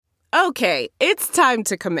Okay, it's time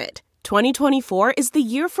to commit. 2024 is the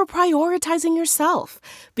year for prioritizing yourself.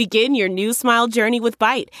 Begin your new smile journey with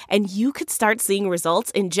Byte, and you could start seeing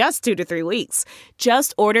results in just 2 to 3 weeks.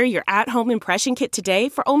 Just order your at-home impression kit today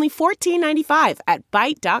for only $14.95 at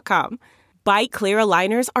Byte.com. Byte Clear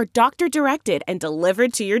aligners are doctor-directed and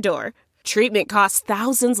delivered to your door. Treatment costs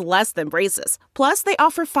thousands less than braces. Plus, they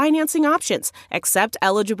offer financing options, accept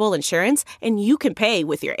eligible insurance, and you can pay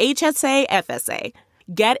with your HSA, FSA.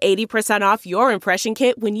 Get 80% off your impression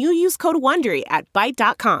kit when you use code WONDERY at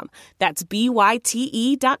Byte.com. That's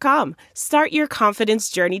BYTE.com. Start your confidence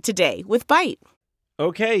journey today with Byte.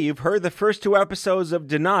 Okay, you've heard the first 2 episodes of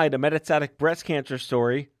Denied, a metastatic breast cancer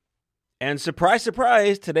story. And surprise,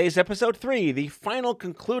 surprise, today's episode 3, the final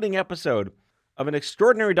concluding episode of an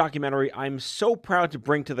extraordinary documentary I'm so proud to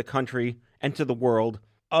bring to the country and to the world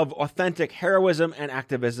of authentic heroism and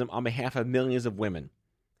activism on behalf of millions of women.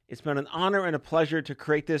 It's been an honor and a pleasure to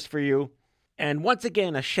create this for you. And once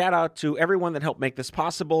again, a shout out to everyone that helped make this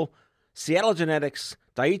possible. Seattle Genetics,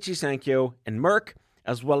 Daiichi Sankyo, and Merck,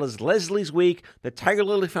 as well as Leslie's Week, the Tiger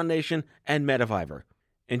Lily Foundation, and Mediviver.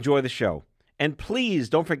 Enjoy the show. And please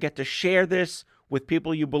don't forget to share this with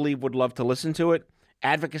people you believe would love to listen to it.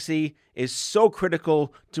 Advocacy is so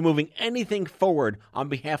critical to moving anything forward on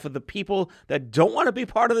behalf of the people that don't want to be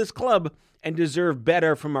part of this club and deserve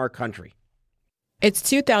better from our country. It's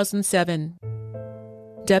 2007.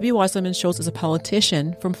 Debbie Wasserman shows as a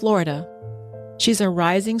politician from Florida. She's a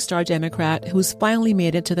rising star Democrat who's finally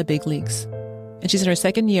made it to the big leagues. And she's in her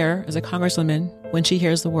second year as a congresswoman when she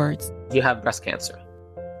hears the words, "You have breast cancer."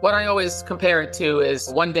 What I always compare it to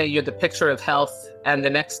is one day you're the picture of health, and the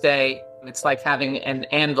next day it's like having an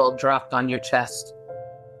anvil dropped on your chest.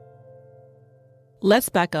 Let's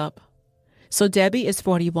back up. So Debbie is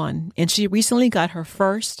 41, and she recently got her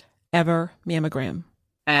first ever mammogram.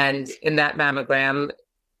 And in that mammogram,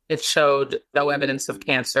 it showed no evidence of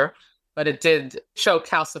cancer, but it did show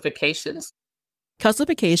calcifications.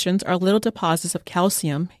 Calcifications are little deposits of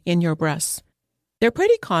calcium in your breasts. They're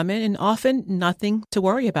pretty common and often nothing to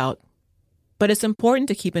worry about. But it's important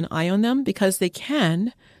to keep an eye on them because they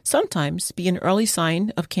can sometimes be an early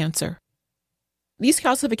sign of cancer. These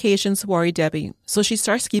calcifications worry Debbie, so she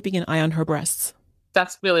starts keeping an eye on her breasts.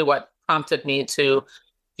 That's really what prompted me to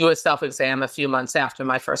do a self-exam a few months after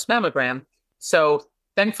my first mammogram. So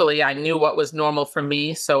thankfully, I knew what was normal for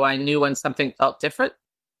me, so I knew when something felt different.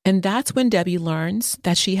 And that's when Debbie learns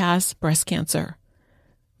that she has breast cancer.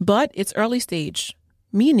 But it's early stage,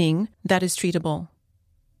 meaning that it's treatable.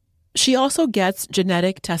 She also gets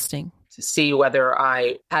genetic testing to see whether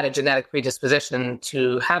I had a genetic predisposition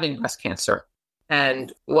to having breast cancer.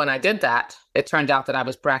 And when I did that, it turned out that I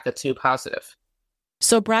was BRCA2 positive.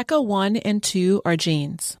 So BRCA1 and 2 are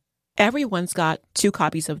genes. Everyone's got 2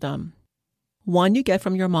 copies of them. One you get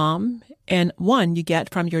from your mom and one you get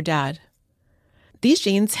from your dad. These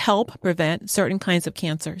genes help prevent certain kinds of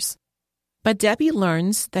cancers. But Debbie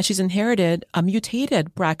learns that she's inherited a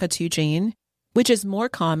mutated BRCA2 gene, which is more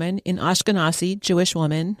common in Ashkenazi Jewish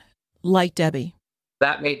women like Debbie.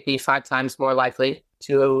 That made me 5 times more likely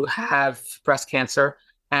to have breast cancer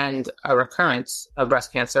and a recurrence of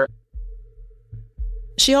breast cancer.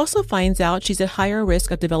 She also finds out she's at higher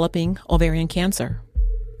risk of developing ovarian cancer.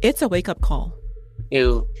 It's a wake-up call.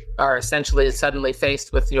 You are essentially suddenly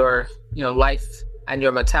faced with your, life and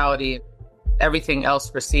your mortality. Everything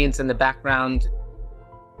else recedes in the background.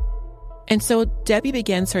 And so Debbie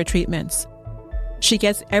begins her treatments. She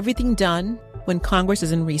gets everything done when Congress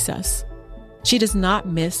is in recess. She does not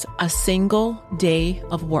miss a single day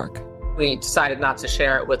of work. We decided not to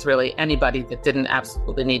share it with really anybody that didn't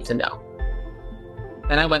absolutely need to know.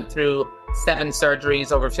 And I went through 7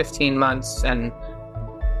 surgeries over 15 months and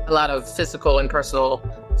a lot of physical and personal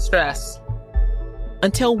stress.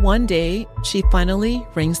 Until one day, she finally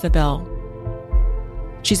rings the bell.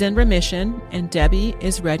 She's in remission, and Debbie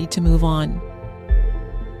is ready to move on.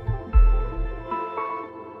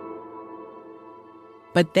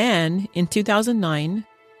 But then, in 2009,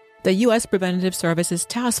 the U.S. Preventive Services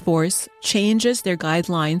Task Force changes their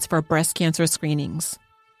guidelines for breast cancer screenings.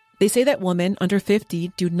 They say that women under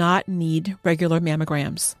 50 do not need regular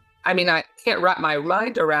mammograms. I mean, I can't wrap my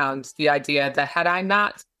mind around the idea that had I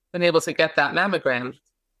not been able to get that mammogram,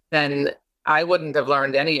 then I wouldn't have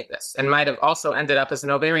learned any of this and might have also ended up as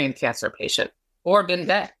an ovarian cancer patient or been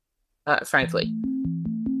dead, frankly.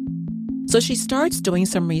 So she starts doing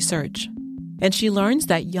some research, and she learns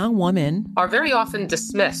that young women are very often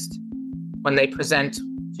dismissed when they present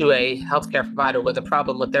to a healthcare provider with a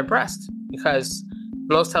problem with their breast, because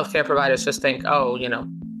most healthcare providers just think,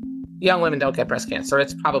 young women don't get breast cancer.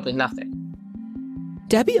 It's probably nothing.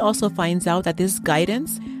 Debbie also finds out that this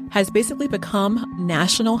guidance has basically become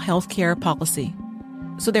national healthcare policy.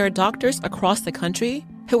 So there are doctors across the country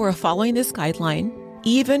who are following this guideline,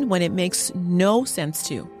 even when it makes no sense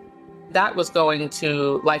to. That was going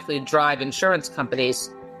to likely drive insurance companies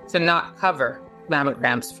to not cover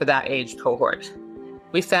mammograms for that age cohort.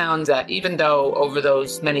 We found that even though over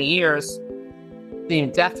those many years, the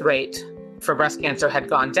death rate for breast cancer had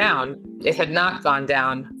gone down, it had not gone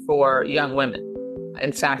down for young women.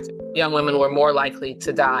 In fact, young women were more likely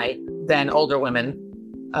to die than older women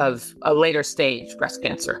of a later stage breast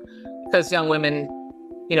cancer, because young women,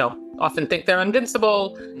 often think they're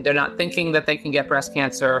invincible. They're not thinking that they can get breast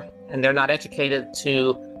cancer, and they're not educated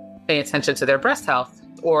to pay attention to their breast health,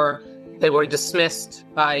 or they were dismissed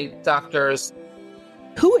by doctors.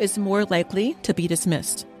 Who is more likely to be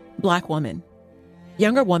dismissed? Black women.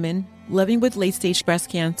 Younger women living with late-stage breast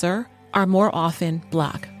cancer are more often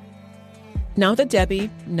Black. Now that Debbie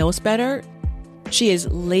knows better, she is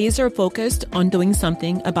laser-focused on doing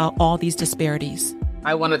something about all these disparities.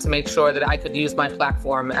 I wanted to make sure that I could use my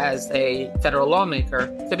platform as a federal lawmaker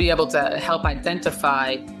to be able to help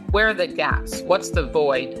identify where are the gaps, what's the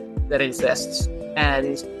void that exists,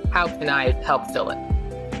 and how can I help fill it.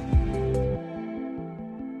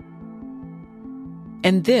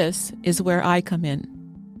 And this is where I come in.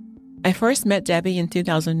 I first met Debbie in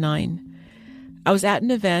 2009. I was at an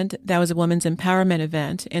event that was a women's empowerment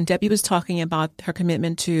event, and Debbie was talking about her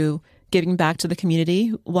commitment to giving back to the community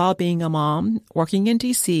while being a mom, working in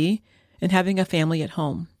D.C., and having a family at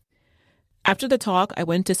home. After the talk, I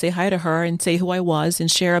went to say hi to her and say who I was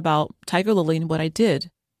and share about Tiger Lily and what I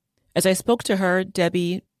did. As I spoke to her,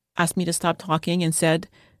 Debbie asked me to stop talking and said,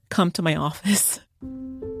 "Come to my office."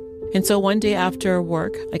 And so one day after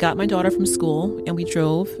work, I got my daughter from school and we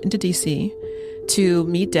drove into D.C. to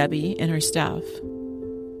meet Debbie and her staff.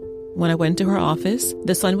 When I went to her office,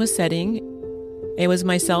 the sun was setting. It was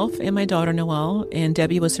myself and my daughter, Noelle, and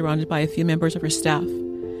Debbie was surrounded by a few members of her staff.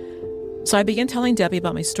 So I began telling Debbie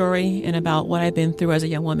about my story and about what I'd been through as a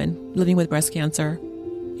young woman living with breast cancer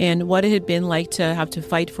and what it had been like to have to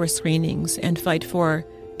fight for screenings and fight for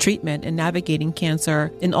treatment and navigating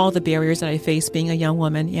cancer and all the barriers that I faced being a young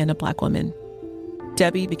woman and a Black woman.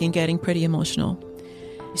 Debbie began getting pretty emotional.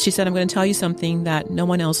 She said, "I'm going to tell you something that no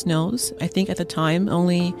one else knows." I think at the time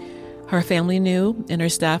only her family knew and her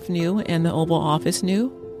staff knew and the Oval Office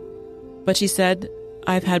knew. But she said,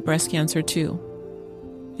 "I've had breast cancer too."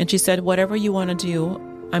 And she said, "Whatever you want to do,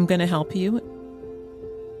 I'm going to help you."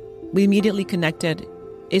 We immediately connected.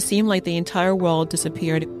 It seemed like the entire world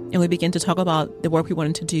disappeared, and we began to talk about the work we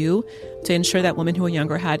wanted to do to ensure that women who were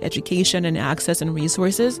younger had education and access and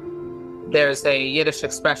resources. There's a Yiddish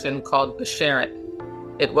expression called b'sheret.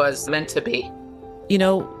 It was meant to be.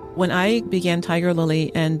 When I began Tiger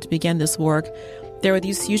Lily and began this work, there were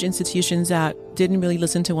these huge institutions that didn't really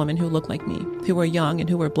listen to women who looked like me, who were young and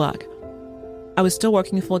who were Black. I was still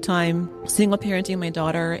working full-time, single parenting my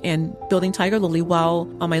daughter and building Tiger Lily while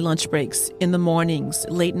on my lunch breaks, in the mornings,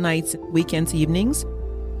 late nights, weekends, evenings.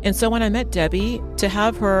 And so when I met Debbie, to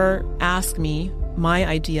have her ask me my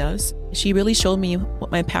ideas, she really showed me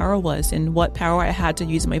what my power was and what power I had to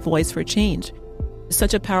use my voice for change.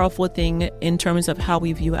 Such a powerful thing in terms of how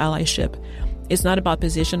we view allyship. It's not about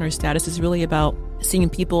position or status. It's really about seeing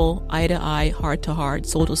people eye to eye, heart to heart,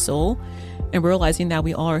 soul to soul, and realizing that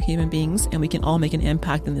we all are human beings and we can all make an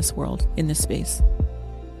impact in this world, in this space.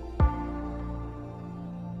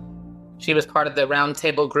 She was part of the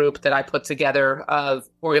roundtable group that I put together of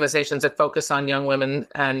organizations that focus on young women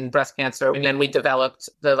and breast cancer. And then we developed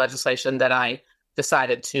the legislation that I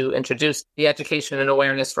decided to introduce, the Education and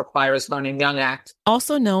Awareness Requires Learning Young Act.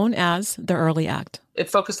 Also known as the Early Act. It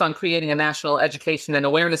focused on creating a national education and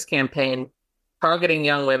awareness campaign targeting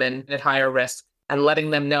young women at higher risk and letting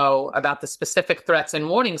them know about the specific threats and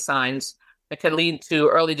warning signs that can lead to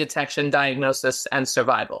early detection, diagnosis, and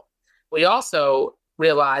survival. We also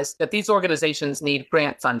realized that these organizations need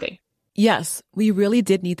grant funding. Yes, we really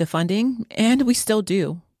did need the funding, and we still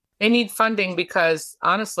do. They need funding because,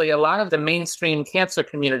 honestly, a lot of the mainstream cancer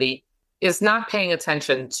community is not paying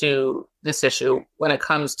attention to this issue when it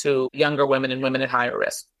comes to younger women and women at higher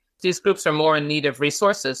risk. These groups are more in need of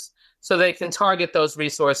resources, so they can target those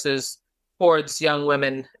resources towards young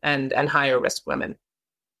women and higher risk women.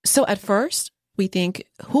 So at first, we think,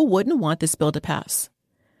 who wouldn't want this bill to pass?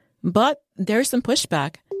 But there's some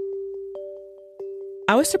pushback.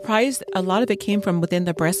 I was surprised a lot of it came from within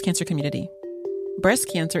the breast cancer community. Breast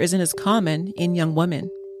cancer isn't as common in young women.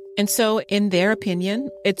 And so in their opinion,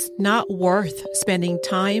 it's not worth spending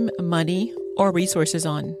time, money, or resources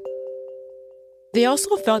on. They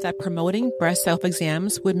also felt that promoting breast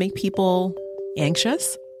self-exams would make people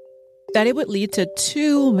anxious. that it would lead to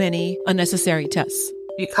too many unnecessary tests.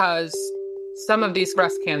 Because some of these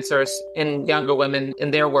breast cancers in younger women,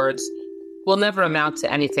 in their words, will never amount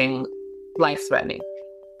to anything life-threatening.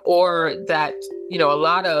 Or that, a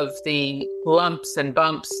lot of the lumps and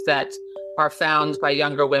bumps that are found by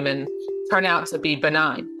younger women turn out to be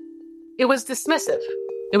benign. It was dismissive.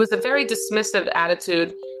 It was a very dismissive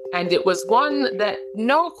attitude, and it was one that,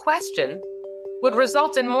 no question, would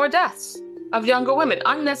result in more deaths of younger women.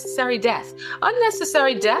 Unnecessary death.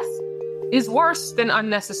 Unnecessary death is worse than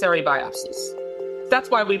unnecessary biopsies. That's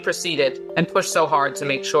why we proceeded and pushed so hard to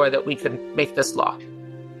make sure that we could make this law.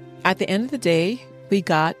 At the end of the day, we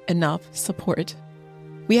got enough support.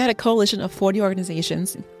 We had a coalition of 40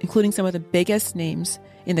 organizations, including some of the biggest names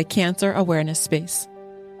in the cancer awareness space.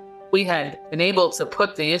 We had been able to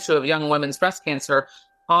put the issue of young women's breast cancer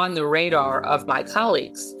on the radar of my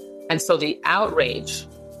colleagues. And so the outrage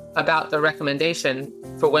about the recommendation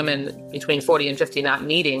for women between 40 and 50 not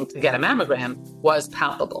needing to get a mammogram was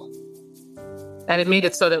palpable. And it made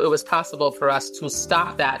it so that it was possible for us to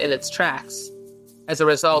stop that in its tracks as a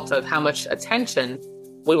result of how much attention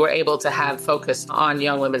we were able to have focused on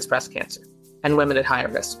young women's breast cancer and women at higher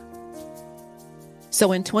risk.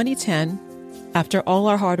 So in 2010, after all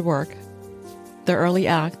our hard work, the Early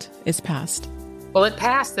Act is passed. Well, it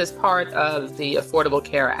passed as part of the Affordable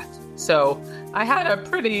Care Act. So I had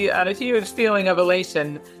a huge feeling of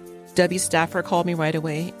elation. Debbie Stafford called me right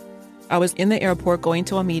away. I was in the airport going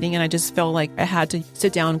to a meeting, and I just felt like I had to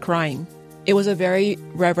sit down crying. It was a very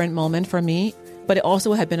reverent moment for me, but it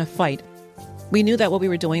also had been a fight. We knew that what we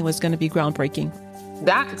were doing was going to be groundbreaking.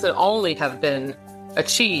 That could only have been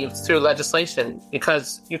achieved through legislation,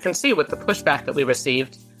 because you can see with the pushback that we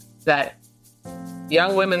received that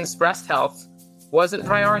young women's breast health wasn't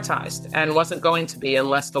prioritized and wasn't going to be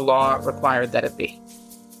unless the law required that it be.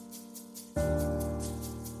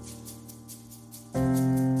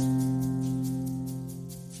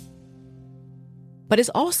 But it's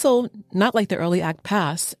also not like the Early Act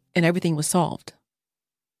passed and everything was solved.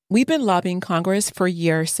 We've been lobbying Congress for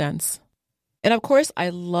years since. And of course, I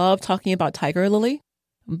love talking about Tiger Lily,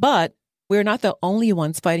 but we're not the only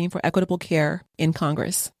ones fighting for equitable care in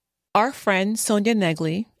Congress. Our friend Sonia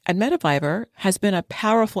Negli at Mediviver has been a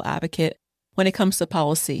powerful advocate when it comes to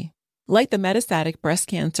policy, like the Metastatic Breast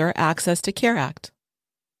Cancer Access to Care Act.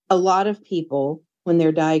 A lot of people, when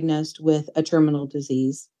they're diagnosed with a terminal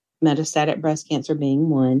disease, metastatic breast cancer being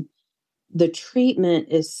one, the treatment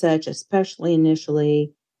is such, especially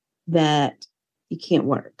initially, that you can't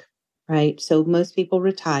work, right? So most people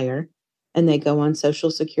retire and they go on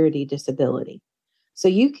Social Security disability. So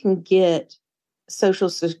you can get Social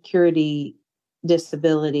Security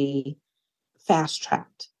disability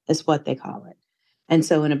fast-tracked is what they call it. And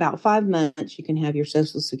so in about 5 months, you can have your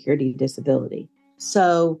Social Security disability.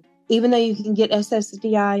 So even though you can get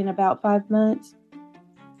SSDI in about 5 months,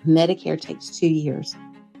 Medicare takes 2 years.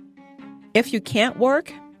 If you can't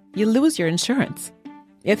work, you lose your insurance.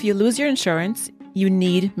 If you lose your insurance, you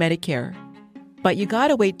need Medicare. But you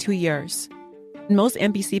gotta wait 2 years. Most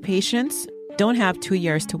MBC patients don't have 2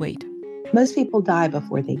 years to wait. Most people die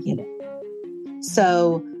before they get it.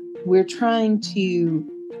 So we're trying to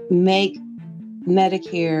make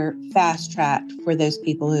Medicare fast-tracked for those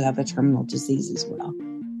people who have a terminal disease as well.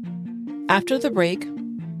 After the break,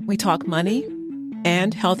 we talk money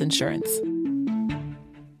and health insurance.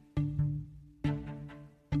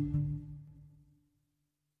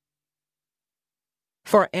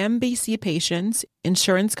 For MBC patients,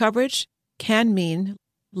 insurance coverage can mean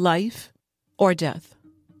life or death.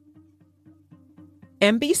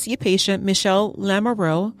 MBC patient Michelle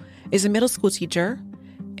Lamoureux is a middle school teacher,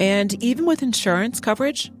 and even with insurance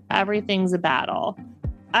coverage, everything's a battle.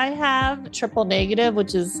 I have triple negative,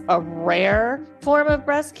 which is a rare form of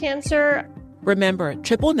breast cancer. Remember,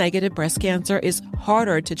 triple negative breast cancer is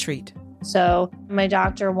harder to treat. So my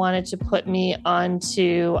doctor wanted to put me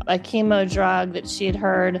onto a chemo drug that she had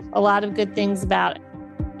heard a lot of good things about.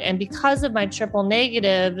 And because of my triple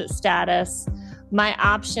negative status, my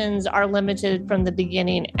options are limited from the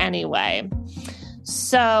beginning anyway.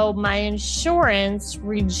 So my insurance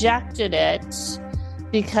rejected it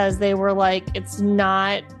because they were like, it's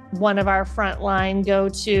not one of our frontline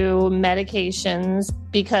go-to medications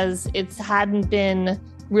because it hadn't been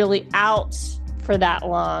really out for that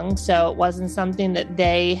long. So it wasn't something that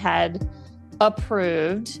they had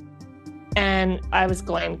approved. And I was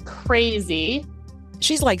going crazy.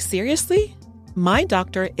 She's like, seriously? My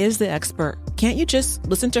doctor is the expert. Can't you just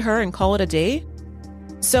listen to her and call it a day?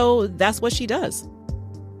 So that's what she does.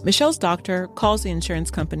 Michelle's doctor calls the insurance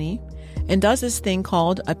company and does this thing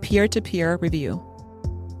called a peer-to-peer review.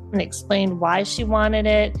 And explained why she wanted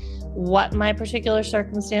it, what my particular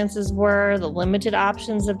circumstances were, the limited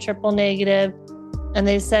options of triple negative. And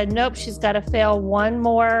they said, nope, she's got to fail one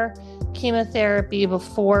more chemotherapy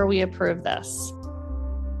before we approve this.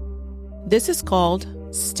 This is called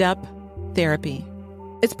step therapy.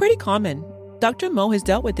 It's pretty common. Dr. Mo has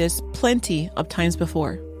dealt with this plenty of times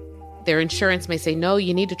before. Their insurance may say, no,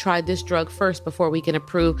 you need to try this drug first before we can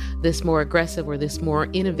approve this more aggressive or this more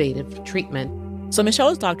innovative treatment. So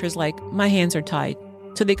Michelle's doctor's like, my hands are tied.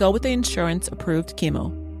 So they go with the insurance-approved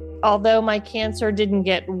chemo. Although my cancer didn't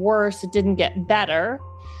get worse, it didn't get better.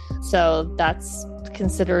 So that's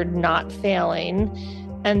considered not failing.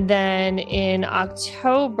 And then in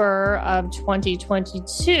October of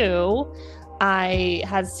 2022, I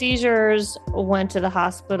had seizures, went to the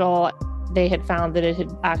hospital. They had found that it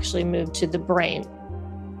had actually moved to the brain.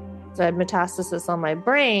 So I had metastasis on my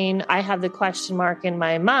brain. I have the question mark in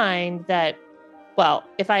my mind that, well,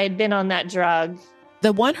 if I had been on that drug,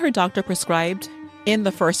 the one her doctor prescribed in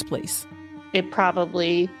the first place, it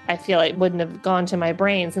probably, I feel like, wouldn't have gone to my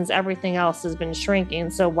brain since everything else has been shrinking.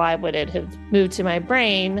 So why would it have moved to my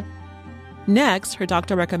brain? Next, her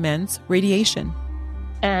doctor recommends radiation.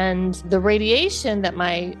 And the radiation that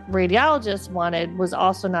my radiologist wanted was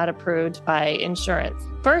also not approved by insurance.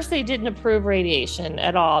 First, they didn't approve radiation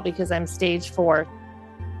at all because I'm stage 4.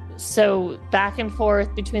 So back and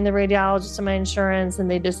forth between the radiologist and my insurance,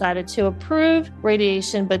 and they decided to approve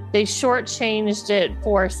radiation, but they shortchanged it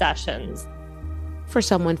 4 sessions. For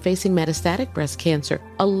someone facing metastatic breast cancer,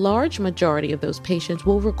 a large majority of those patients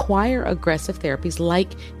will require aggressive therapies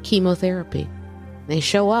like chemotherapy. They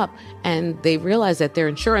show up and they realize that their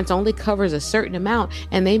insurance only covers a certain amount,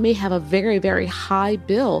 and they may have a very, very high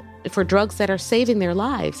bill for drugs that are saving their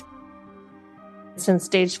lives. Since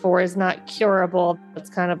stage 4 is not curable, it's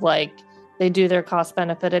kind of like they do their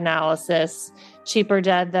cost-benefit analysis, cheaper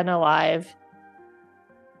dead than alive.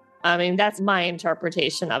 I mean, that's my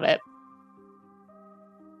interpretation of it.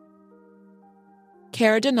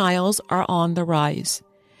 Care denials are on the rise.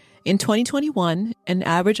 In 2021, an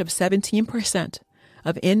average of 17%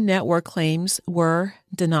 of in-network claims were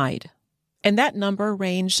denied. And that number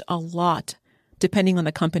ranged a lot depending on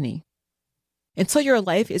the company. And so your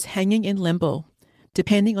life is hanging in limbo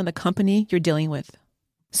depending on the company you're dealing with.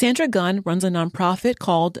 Sandra Gunn runs a nonprofit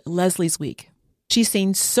called Leslie's Week. She's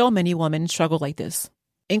seen so many women struggle like this,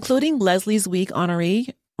 including Leslie's Week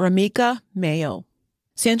honoree Ramika Mayo.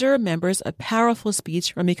 Sandra remembers a powerful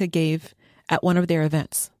speech Ramika gave at one of their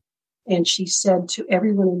events. And she said to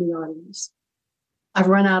everyone in the audience, I've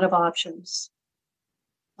run out of options.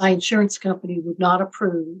 My insurance company would not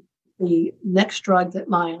approve the next drug that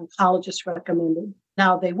my oncologist recommended.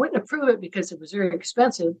 Now, they wouldn't approve it because it was very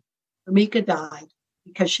expensive. Ramika died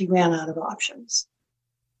because she ran out of options.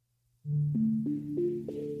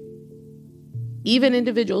 Even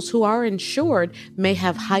individuals who are insured may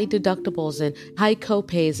have high deductibles and high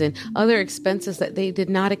copays and other expenses that they did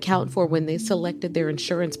not account for when they selected their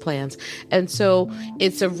insurance plans. And so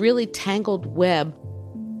it's a really tangled web.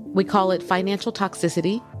 We call it financial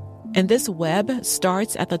toxicity. And this web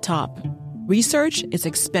starts at the top. Research is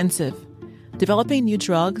expensive. Developing new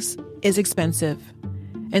drugs is expensive.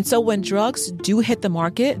 And so when drugs do hit the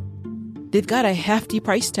market, they've got a hefty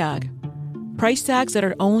price tag. Price tags that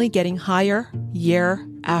are only getting higher year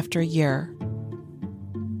after year.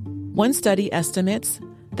 One study estimates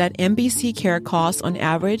that MBC care costs on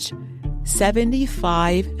average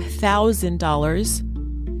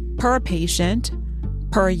 $75,000 per patient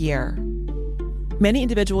per year. Many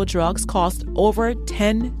individual drugs cost over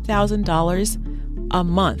 $10,000 a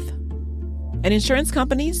month. And insurance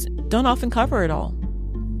companies don't often cover it all.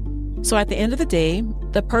 So at the end of the day,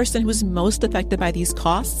 the person who's most affected by these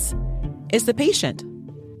costs is the patient,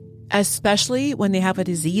 especially when they have a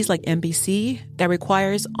disease like MBC that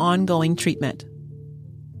requires ongoing treatment.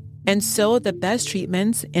 And so the best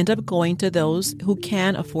treatments end up going to those who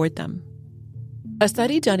can afford them. A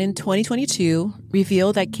study done in 2022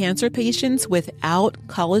 revealed that cancer patients without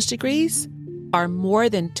college degrees are more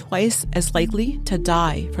than twice as likely to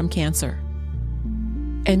die from cancer.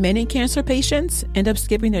 And many cancer patients end up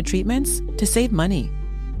skipping their treatments to save money.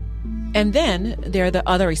 And then there are the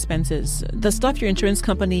other expenses, the stuff your insurance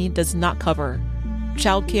company does not cover.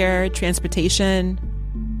 Childcare, transportation.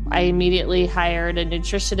 I immediately hired a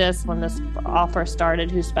nutritionist when this offer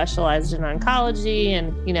started who specialized in oncology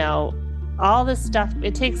and, all this stuff.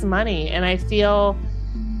 It takes money. And I feel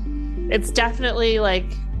it's definitely like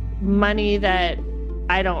money that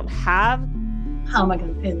I don't have. How am I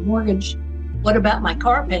going to pay the mortgage? What about my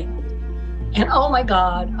car payment? And oh my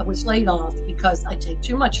God, I was laid off because I take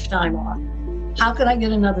too much time off. How can I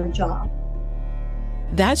get another job?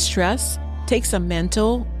 That stress takes a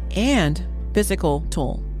mental and physical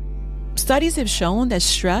toll. Studies have shown that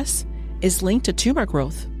stress is linked to tumor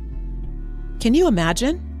growth. Can you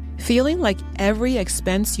imagine feeling like every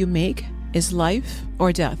expense you make is life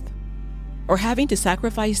or death? Or having to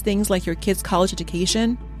sacrifice things like your kid's college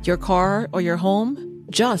education, your car, or your home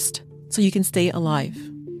just so you can stay alive?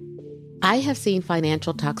 I have seen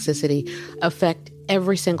financial toxicity affect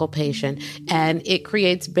every single patient, and it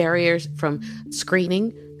creates barriers from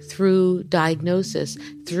screening through diagnosis,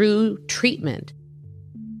 through treatment.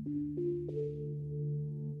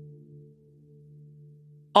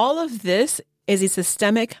 All of this is a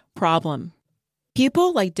systemic problem.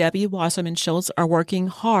 People like Debbie Wasserman Schultz are working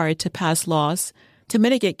hard to pass laws to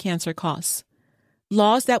mitigate cancer costs.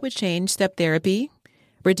 Laws that would change step therapy,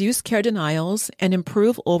 reduce care denials, and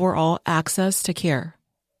improve overall access to care.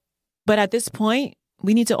 But at this point,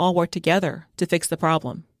 we need to all work together to fix the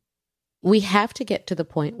problem. We have to get to the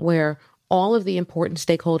point where all of the important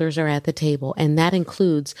stakeholders are at the table, and that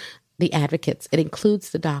includes the advocates, it includes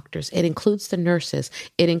the doctors, it includes the nurses,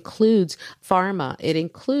 it includes pharma, it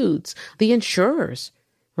includes the insurers,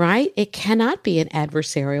 right? It cannot be an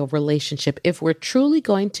adversarial relationship if we're truly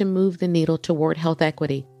going to move the needle toward health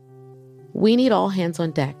equity. We need all hands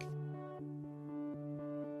on deck.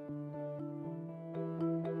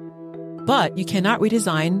 But you cannot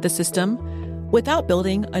redesign the system without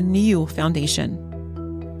building a new foundation.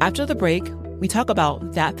 After the break, we talk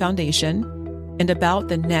about that foundation and about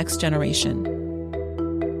the next generation.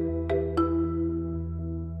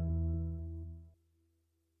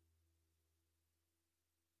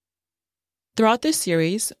 Throughout this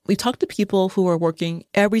series, we talk to people who are working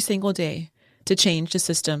every single day to change the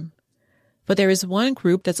system. But there is one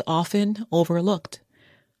group that's often overlooked,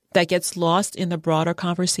 that gets lost in the broader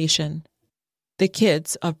conversation: the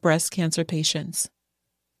kids of breast cancer patients.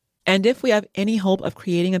 And if we have any hope of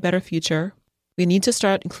creating a better future, we need to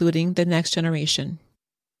start including the next generation.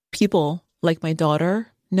 People like my daughter,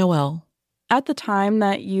 Noelle. At the time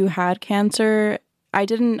that you had cancer, I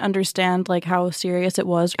didn't understand how serious it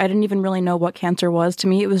was. I didn't even really know what cancer was. To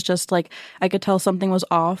me, it was just I could tell something was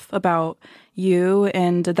off about you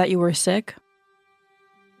and that you were sick.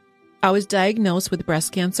 I was diagnosed with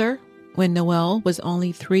breast cancer when Noelle was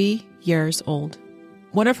only 3 years old.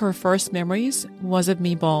 One of her first memories was of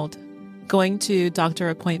me bald, going to doctor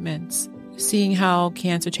appointments, seeing how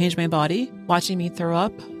cancer changed my body, watching me throw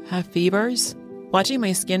up, have fevers, watching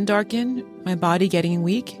my skin darken, my body getting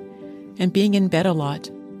weak, and being in bed a lot.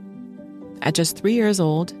 At just 3 years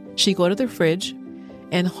old, she'd go to the fridge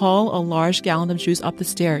and haul a large gallon of juice up the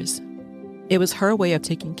stairs. It was her way of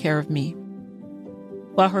taking care of me.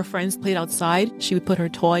 While her friends played outside, she would put her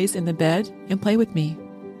toys in the bed and play with me.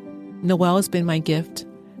 Noelle has been my gift,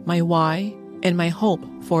 my why, and my hope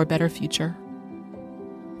for a better future.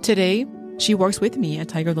 Today, she works with me at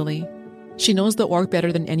Tiger Lily. She knows the org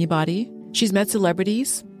better than anybody. She's met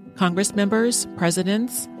celebrities, Congress members,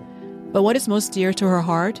 presidents. But what is most dear to her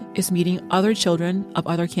heart is meeting other children of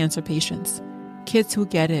other cancer patients. Kids who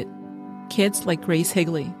get it. Kids like Grace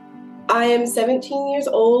Higley. I am 17 years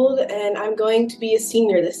old and I'm going to be a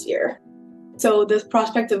senior this year. So the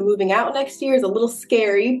prospect of moving out next year is a little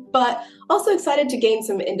scary, but also excited to gain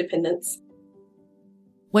some independence.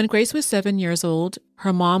 When Grace was 7 years old,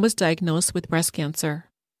 her mom was diagnosed with breast cancer.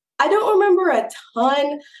 I don't remember a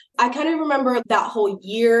ton. I kind of remember that whole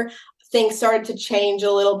year things started to change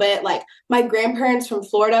a little bit. My grandparents from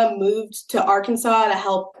Florida moved to Arkansas to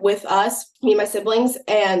help with us, me and my siblings.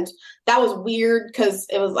 And that was weird because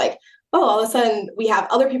it was all of a sudden we have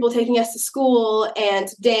other people taking us to school and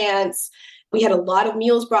to dance. We had a lot of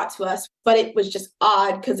meals brought to us, but it was just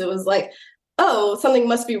odd because it was something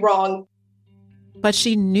must be wrong. But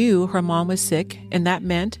she knew her mom was sick, and that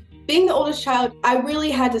meant being the oldest child, I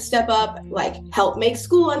really had to step up, help make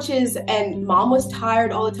school lunches, and mom was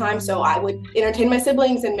tired all the time, so I would entertain my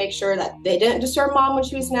siblings and make sure that they didn't disturb mom when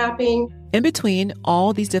she was napping. In between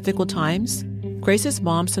all these difficult times, Grace's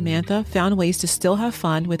mom, Samantha, found ways to still have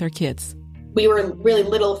fun with her kids. We were really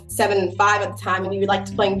little, 7 and 5 at the time, and we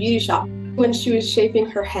liked playing beauty shop. When she was shaping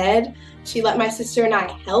her head, she let my sister and I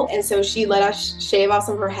help, and so she let us shave off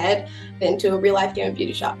some of her head into a real-life game of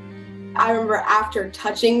beauty shop. I remember after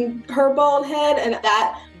touching her bald head, and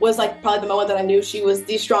that was probably the moment that I knew she was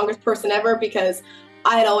the strongest person ever, because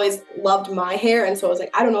I had always loved my hair, and so I was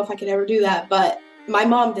I don't know if I could ever do that, but my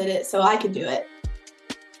mom did it, so I could do it.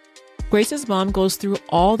 Grace's mom goes through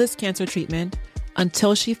all this cancer treatment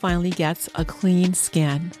until she finally gets a clean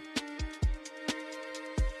scan.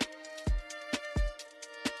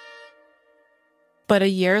 But a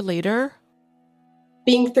year later,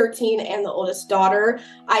 being 13 and the oldest daughter,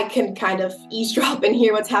 I can kind of eavesdrop and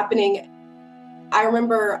hear what's happening. I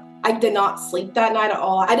remember I did not sleep that night at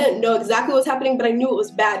all. I didn't know exactly what was happening, but I knew it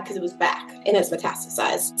was bad because it was back and it's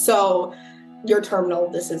metastasized. So you're terminal.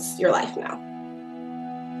 This is your life now.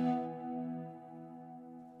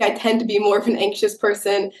 I tend to be more of an anxious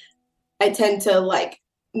person. I tend to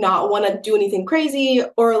not want to do anything crazy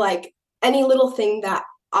or any little thing that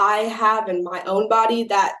I have in my own body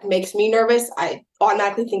that makes me nervous. I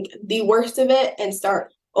automatically think the worst of it and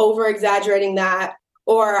start over exaggerating that.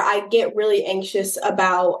 Or I get really anxious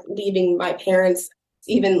about leaving my parents,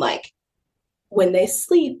 even when they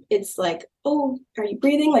sleep, it's oh, are you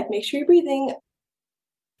breathing? Make sure you're breathing.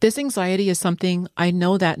 This anxiety is something I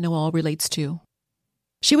know that Noelle relates to.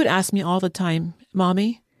 She would ask me all the time,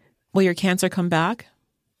 Mommy, will your cancer come back?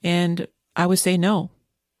 And I would say no.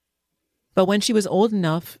 But when she was old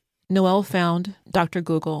enough, Noelle found Dr.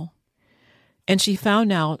 Google. And she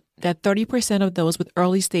found out that 30% of those with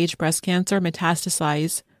early stage breast cancer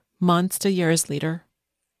metastasize months to years later.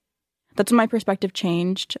 That's when my perspective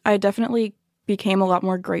changed. I definitely became a lot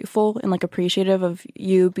more grateful and appreciative of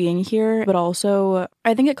you being here, but also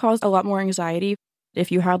I think it caused a lot more anxiety.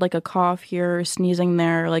 If you had a cough here or sneezing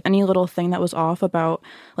there, any little thing that was off about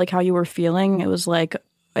how you were feeling, it was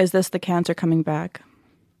is this the cancer coming back?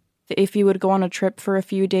 If you would go on a trip for a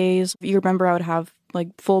few days, you remember I would have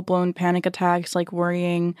full-blown panic attacks,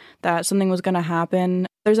 worrying that something was going to happen.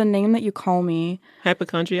 There's a name that you call me.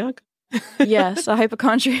 Hypochondriac? Yes, a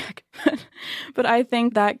hypochondriac. But I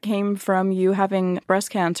think that came from you having breast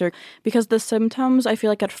cancer because the symptoms, I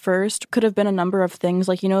feel at first could have been a number of things.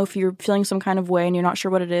 If you're feeling some kind of way and you're not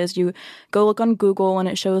sure what it is, you go look on Google and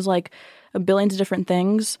it shows billions of different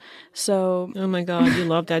things. So, oh my God, you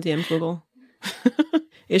love that damn Google.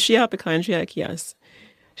 Is she a hypochondriac? Yes.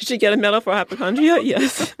 Should she get a medal for hypochondria?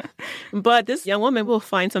 Yes. But this young woman will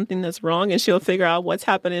find something that's wrong and she'll figure out what's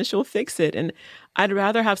happening and she'll fix it. And I'd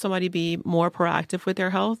rather have somebody be more proactive with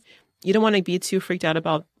their health. You don't want to be too freaked out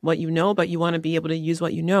about what you know, but you want to be able to use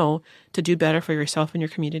what you know to do better for yourself and your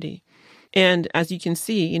community. And as you can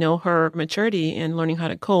see, her maturity and learning how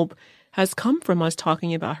to cope has come from us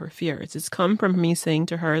talking about her fears. It's come from me saying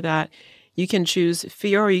to her that you can choose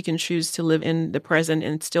fear or you can choose to live in the present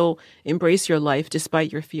and still embrace your life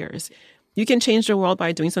despite your fears. You can change the world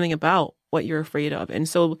by doing something about what you're afraid of. And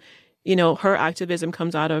so, her activism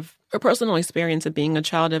comes out of her personal experience of being a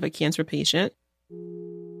child of a cancer patient.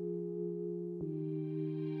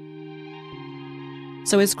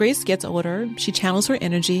 So as Grace gets older, she channels her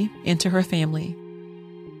energy into her family.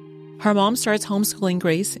 Her mom starts homeschooling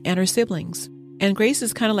Grace and her siblings. And Grace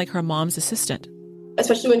is kind of like her mom's assistant.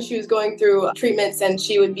 Especially when she was going through treatments and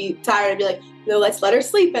she would be tired and be no, let's let her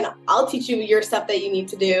sleep and I'll teach you your stuff that you need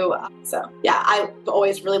to do. So yeah, I've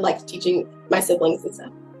always really liked teaching my siblings and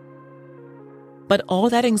stuff. But all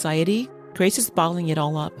that anxiety, Grace is bottling it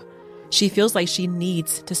all up. She feels like she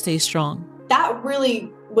needs to stay strong. That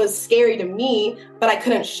really was scary to me, but I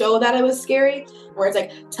couldn't show that it was scary. Where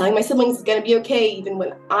it's telling my siblings it's going to be okay, even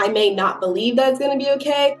when I may not believe that it's going to be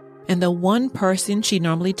okay. And the one person she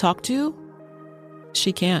normally talked to,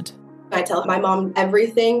 she can't. I tell my mom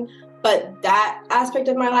everything, but that aspect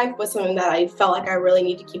of my life was something that I felt I really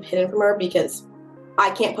need to keep hidden from her because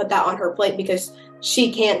I can't put that on her plate because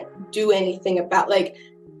she can't do anything about,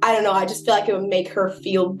 I don't know, I just feel it would make her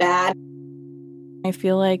feel bad. I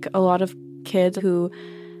feel a lot of kids who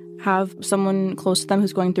have someone close to them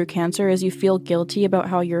who's going through cancer is you feel guilty about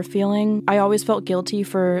how you're feeling. I always felt guilty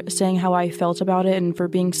for saying how I felt about it and for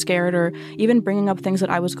being scared or even bringing up things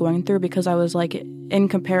that I was going through because I was in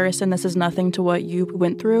comparison, this is nothing to what you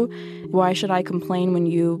went through. Why should I complain when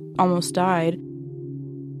you almost died?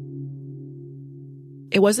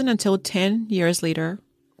 It wasn't until 10 years later,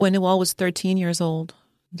 when Noelle was 13 years old,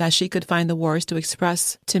 that she could find the words to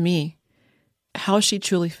express to me how she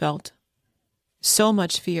truly felt. So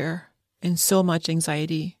much fear and so much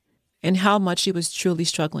anxiety, and how much she was truly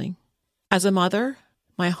struggling. As a mother,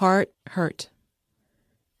 my heart hurt.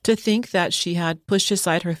 To think that she had pushed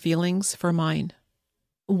aside her feelings for mine.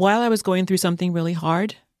 While I was going through something really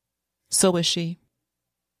hard, so was she.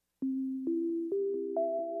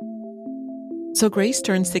 So Grace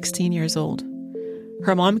turned 16 years old.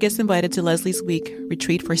 Her mom gets invited to Leslie's Week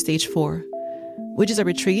retreat for stage 4, which is a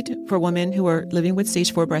retreat for women who are living with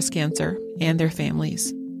stage 4 breast cancer and their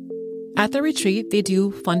families. At the retreat, they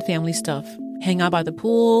do fun family stuff. Hang out by the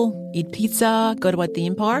pool, eat pizza, go to a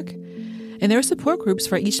theme park. And there are support groups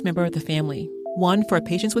for each member of the family. One for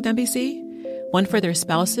patients with MBC, one for their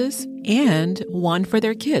spouses, and one for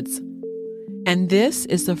their kids. And this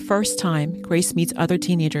is the first time Grace meets other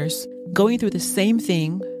teenagers going through the same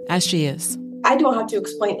thing as she is. I don't have to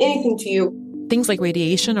explain anything to you. Things like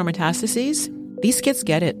radiation or metastases, these kids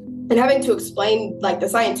get it. And having to explain like the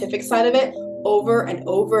scientific side of it over and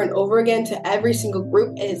over and over again to every single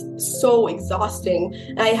group is so exhausting.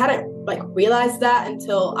 And I hadn't like realized that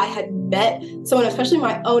until I had met someone, especially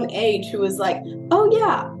my own age, who was like, oh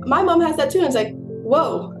yeah, my mom has that too. And it's like,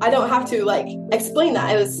 whoa, I don't have to like explain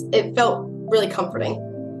that. It felt really comforting.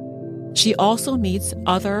 She also meets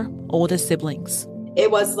other oldest siblings. It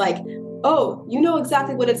was like, oh, you know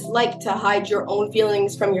exactly what it's like to hide your own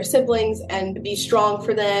feelings from your siblings and be strong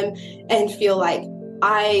for them and feel like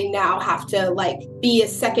I now have to like be a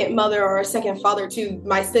second mother or a second father to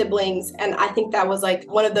my siblings. And I think that was like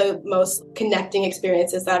one of the most connecting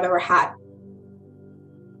experiences that I've ever had.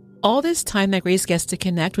 All this time that Grace gets to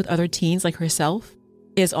connect with other teens like herself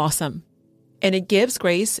is awesome. And it gives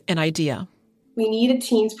Grace an idea. We need a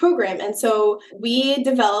teens program. And so we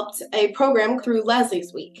developed a program through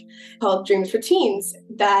Leslie's Week called Dreams for Teens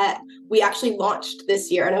that we actually launched this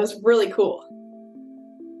year. And it was really cool.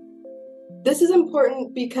 This is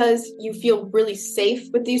important because you feel really safe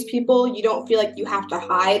with these people. You don't feel like you have to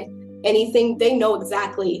hide anything. They know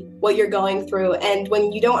exactly what you're going through. And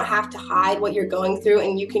when you don't have to hide what you're going through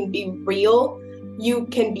and you can be real, you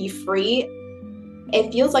can be free.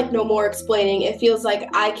 It feels like no more explaining. It feels like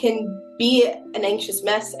I can be an anxious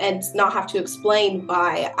mess and not have to explain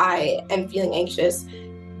why I am feeling anxious.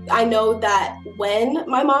 I know that when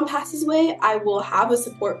my mom passes away, I will have a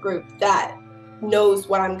support group that knows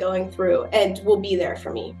what I'm going through and will be there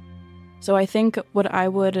for me. So I think what I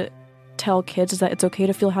would tell kids is that it's okay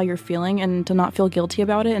to feel how you're feeling and to not feel guilty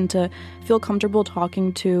about it and to feel comfortable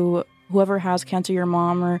talking to whoever has cancer, your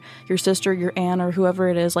mom or your sister, your aunt or whoever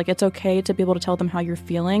it is. Like, it's okay to be able to tell them how you're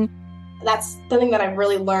feeling. That's something that I've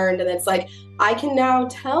really learned. And it's like, I can now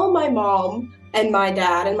tell my mom and my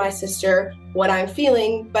dad and my sister what I'm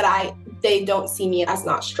feeling, but they don't see me as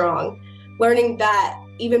not strong. Learning that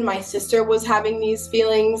even my sister was having these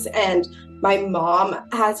feelings and my mom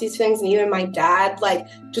has these feelings and even my dad, like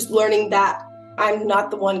just learning that I'm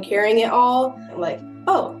not the one carrying it all. I'm like,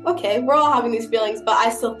 oh, okay, we're all having these feelings, but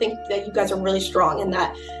I still think that you guys are really strong and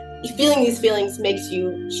that feeling these feelings makes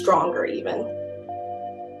you stronger even.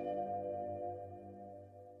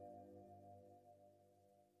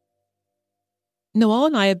 Noelle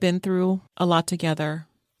and I have been through a lot together,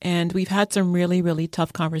 and we've had some really, really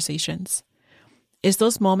tough conversations. It's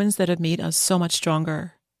those moments that have made us so much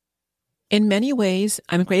stronger. In many ways,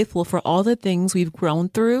 I'm grateful for all the things we've grown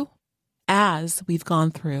through as we've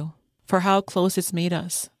gone through, for how close it's made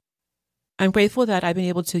us. I'm grateful that I've been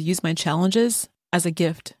able to use my challenges as a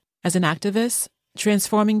gift, as an activist,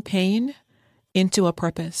 transforming pain into a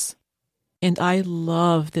purpose. And I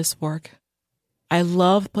love this work. I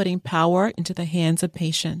love putting power into the hands of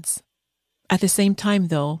patients. At the same time,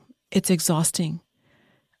 though, it's exhausting.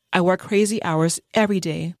 I work crazy hours every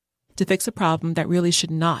day to fix a problem that really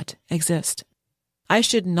should not exist. I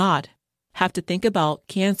should not have to think about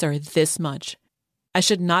cancer this much. I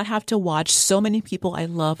should not have to watch so many people I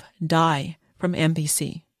love die from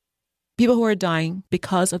MBC. People who are dying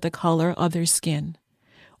because of the color of their skin,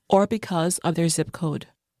 or because of their zip code,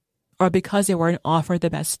 or because they weren't offered the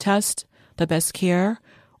best test, the best care,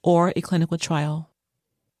 or a clinical trial.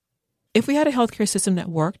 If we had a healthcare system that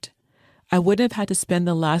worked, I wouldn't have had to spend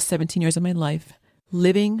the last 17 years of my life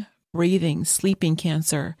living, breathing, sleeping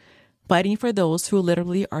cancer, fighting for those who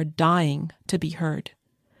literally are dying to be heard.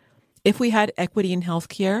 If we had equity in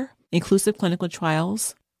healthcare, inclusive clinical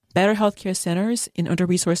trials, better healthcare centers in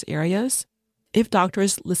under-resourced areas, if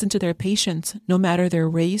doctors listened to their patients no matter their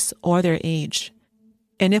race or their age,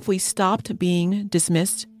 and if we stopped being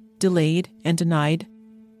dismissed, delayed, and denied,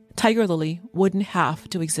 Tiger Lily wouldn't have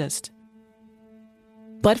to exist.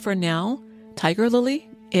 But for now, Tiger Lily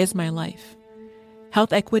is my life.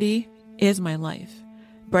 Health equity is my life.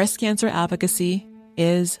 Breast cancer advocacy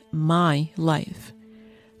is my life.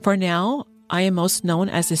 For now, I am most known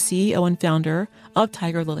as the CEO and founder of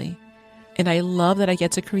Tiger Lily, and I love that I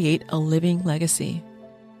get to create a living legacy.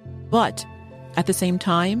 But at the same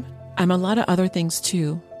time, I'm a lot of other things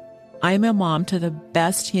too. I am a mom to the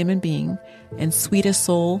best human being and sweetest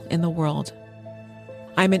soul in the world.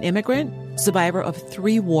 I'm an immigrant, survivor of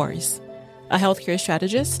 3 wars, a healthcare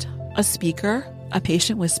strategist, a speaker, a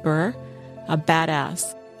patient whisperer, a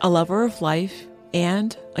badass, a lover of life,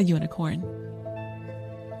 and a unicorn.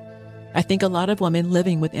 I think a lot of women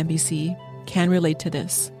living with MBC can relate to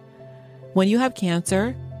this. When you have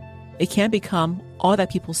cancer, it can become all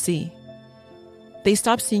that people see. They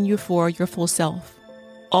stop seeing you for your full self,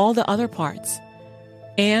 all the other parts,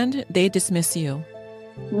 and they dismiss you.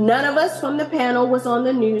 None of us from the panel was on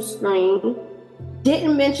the news screen.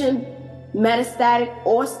 Didn't mention metastatic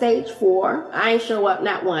or stage 4. I ain't show up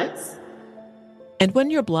not once. And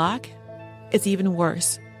when you're Black, it's even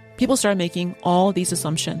worse. People start making all these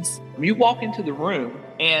assumptions. You walk into the room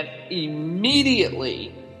and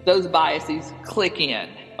immediately those biases click in.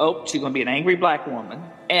 Oh, she's going to be an angry Black woman.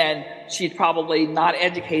 And she's probably not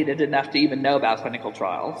educated enough to even know about clinical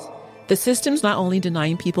trials. The system's not only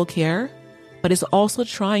denying people care, but is also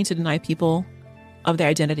trying to deny people of their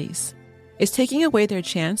identities. It's taking away their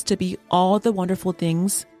chance to be all the wonderful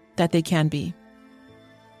things that they can be.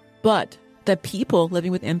 But the people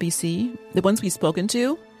living with MBC, the ones we've spoken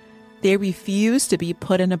to, they refuse to be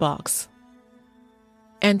put in a box.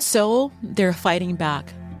 And so they're fighting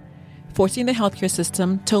back, forcing the healthcare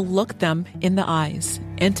system to look them in the eyes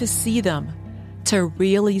and to see them, to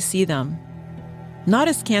really see them. Not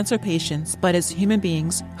as cancer patients, but as human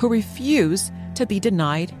beings who refuse to be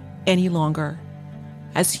denied any longer.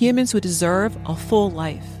 As humans who deserve a full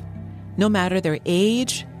life, no matter their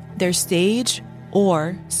age, their stage,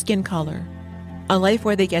 or skin color. A life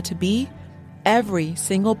where they get to be every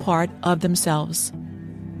single part of themselves.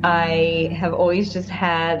 I have always just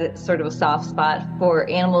had sort of a soft spot for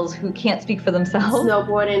animals who can't speak for themselves.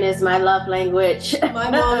 Snowboarding is my love language. My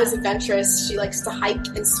mom is adventurous. She likes to hike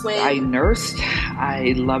and swim. I nursed.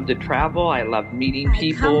 I love to travel. I love meeting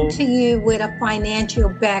people. I come to you with a financial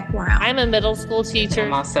background. I'm a middle school teacher.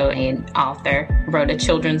 I'm also an author. Wrote a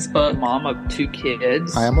children's book. Mom of 2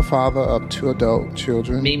 kids. I am a father of 2 adult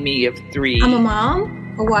children. Mimi of 3. I'm a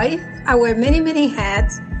mom, a wife. I wear many, many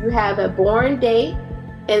hats. You have a born date,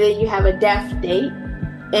 and then you have a death date,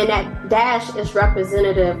 and that dash is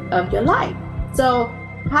representative of your life. So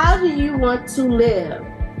how do you want to live?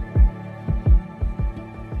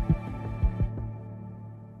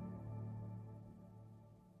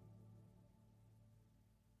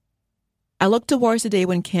 I look towards the day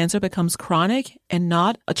when cancer becomes chronic and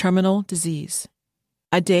not a terminal disease.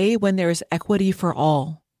 A day when there is equity for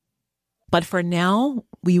all. But for now,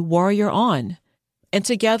 we warrior on. And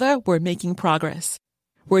together, we're making progress.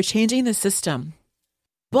 We're changing the system.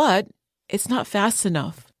 But it's not fast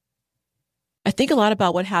enough. I think a lot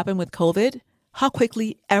about what happened with COVID, how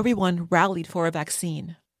quickly everyone rallied for a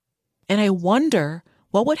vaccine. And I wonder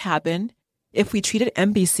what would happen if we treated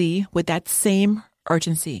MBC with that same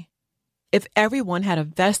urgency. If everyone had a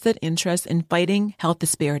vested interest in fighting health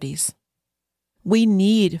disparities. We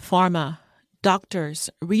need pharma, doctors,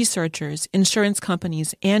 researchers, insurance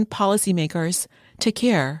companies, and policymakers to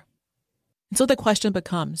care. And so the question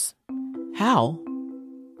becomes, how?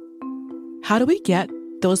 How do we get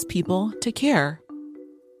those people to care?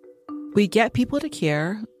 We get people to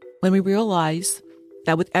care when we realize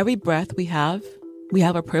that with every breath we have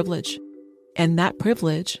a privilege. And that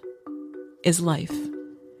privilege is life.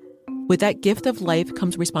 With that gift of life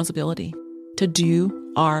comes responsibility to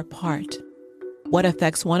do our part. What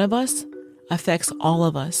affects one of us affects all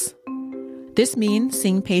of us. This means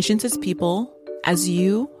seeing patients as people, as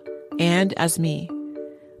you, and as me.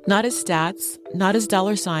 Not as stats, not as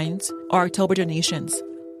dollar signs or October donations,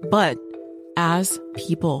 but as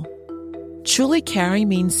people. Truly caring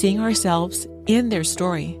means seeing ourselves in their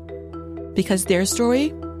story, because their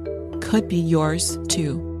story could be yours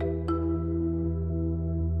too.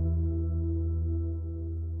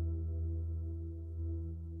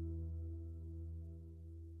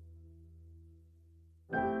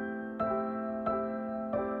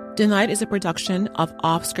 Denied is a production of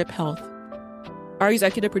Off-Script Health. Our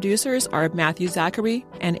executive producers are Matthew Zachary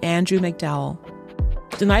and Andrew McDowell.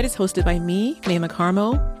 Denied is hosted by me, Naima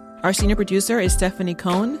Carmo. Our senior producer is Stephanie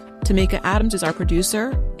Cohn. Tamika Adams is our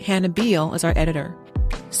producer. Hannah Beal is our editor.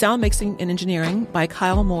 Sound mixing and engineering by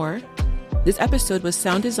Kyle Moore. This episode was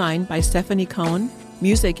sound designed by Stephanie Cohn.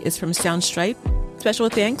 Music is from Soundstripe. Special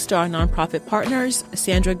thanks to our nonprofit partners,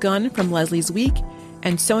 Sandra Gunn from Leslie's Week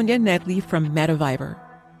and Sonia Nedley from MetaViber.